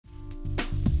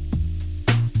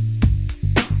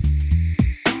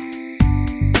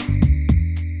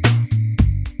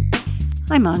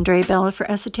I'm Andre Bella for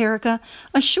Esoterica,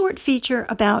 a short feature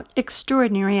about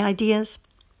extraordinary ideas.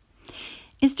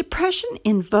 Is depression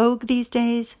in vogue these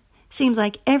days? Seems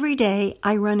like every day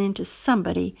I run into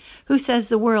somebody who says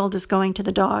the world is going to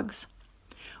the dogs.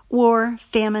 War,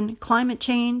 famine, climate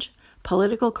change,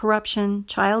 political corruption,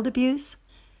 child abuse.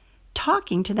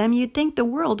 Talking to them, you'd think the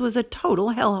world was a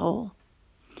total hellhole.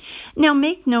 Now,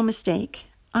 make no mistake,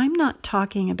 I'm not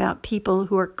talking about people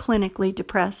who are clinically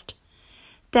depressed.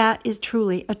 That is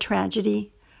truly a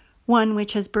tragedy, one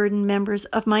which has burdened members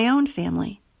of my own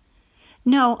family.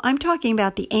 No, I'm talking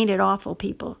about the ain't it awful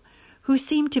people who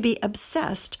seem to be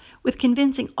obsessed with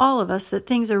convincing all of us that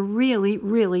things are really,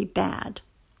 really bad.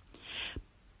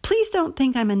 Please don't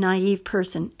think I'm a naive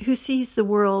person who sees the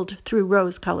world through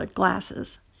rose-colored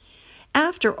glasses.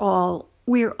 After all,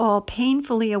 we're all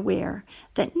painfully aware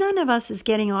that none of us is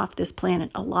getting off this planet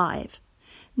alive.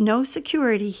 No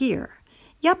security here.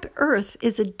 Yup, Earth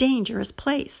is a dangerous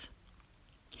place.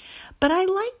 But I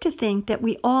like to think that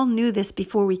we all knew this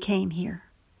before we came here.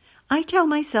 I tell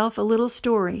myself a little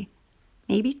story.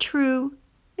 Maybe true,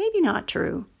 maybe not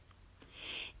true.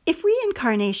 If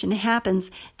reincarnation happens,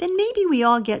 then maybe we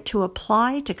all get to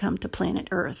apply to come to planet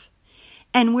Earth.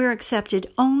 And we're accepted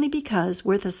only because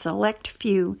we're the select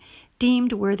few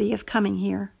deemed worthy of coming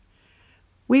here.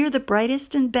 We're the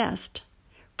brightest and best,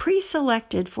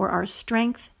 pre-selected for our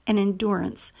strength and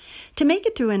endurance to make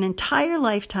it through an entire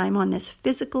lifetime on this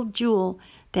physical jewel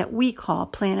that we call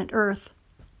planet Earth.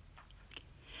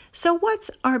 So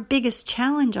what's our biggest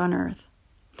challenge on Earth?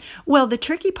 Well, the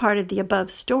tricky part of the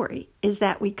above story is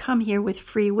that we come here with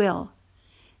free will.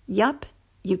 Yup,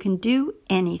 you can do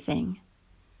anything.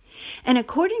 And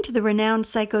according to the renowned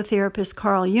psychotherapist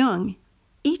Carl Jung,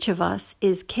 each of us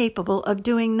is capable of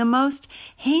doing the most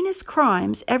heinous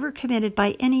crimes ever committed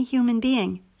by any human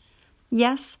being.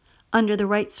 Yes, under the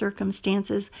right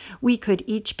circumstances, we could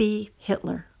each be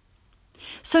Hitler.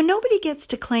 So nobody gets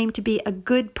to claim to be a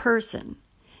good person,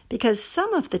 because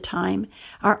some of the time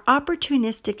our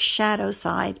opportunistic shadow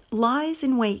side lies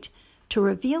in wait to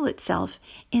reveal itself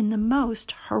in the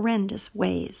most horrendous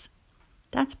ways.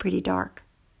 That's pretty dark.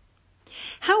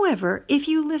 However, if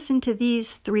you listen to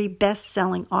these three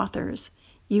best-selling authors,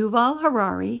 Yuval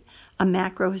Harari, a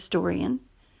macro-historian,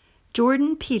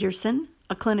 Jordan Peterson,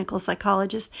 a clinical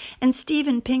psychologist, and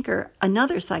Steven Pinker,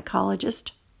 another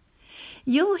psychologist,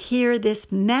 you'll hear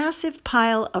this massive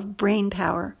pile of brain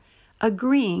power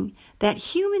agreeing that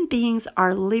human beings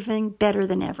are living better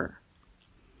than ever.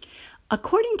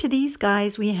 According to these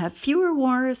guys, we have fewer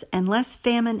wars and less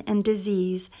famine and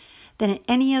disease than at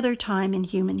any other time in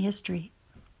human history.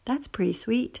 That's pretty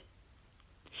sweet.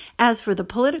 As for the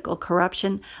political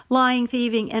corruption, lying,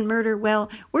 thieving, and murder, well,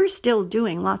 we're still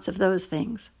doing lots of those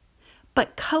things.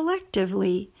 But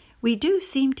collectively, we do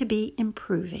seem to be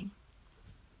improving.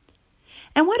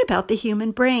 And what about the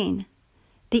human brain?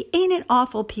 The ain't it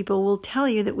awful people will tell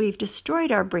you that we've destroyed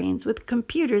our brains with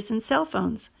computers and cell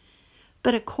phones.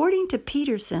 But according to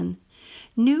Peterson,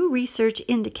 new research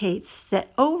indicates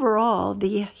that overall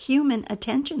the human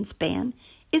attention span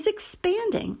is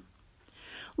expanding.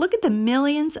 Look at the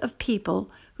millions of people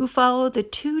who follow the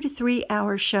 2 to 3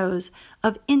 hour shows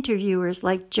of interviewers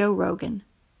like Joe Rogan.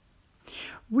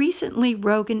 Recently,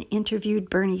 Rogan interviewed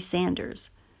Bernie Sanders,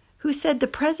 who said the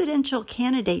presidential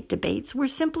candidate debates were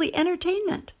simply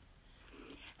entertainment.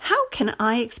 How can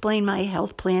I explain my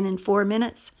health plan in 4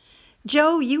 minutes?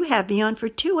 Joe, you have me on for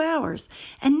 2 hours,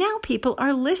 and now people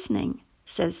are listening,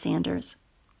 says Sanders.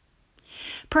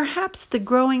 Perhaps the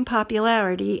growing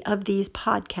popularity of these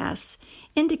podcasts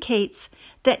indicates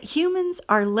that humans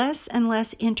are less and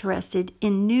less interested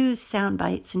in news sound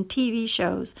bites and TV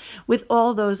shows with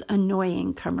all those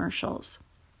annoying commercials.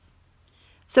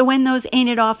 So when those ain't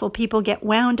it awful people get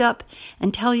wound up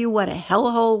and tell you what a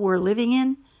hellhole we're living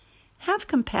in, have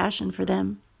compassion for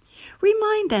them.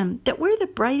 Remind them that we're the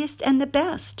brightest and the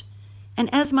best.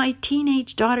 And as my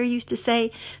teenage daughter used to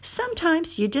say,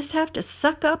 sometimes you just have to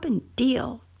suck up and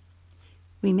deal.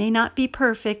 We may not be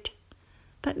perfect,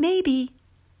 but maybe,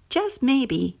 just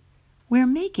maybe, we're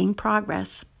making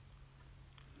progress.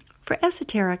 For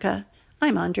Esoterica,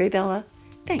 I'm Andre Bella.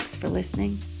 Thanks for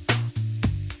listening.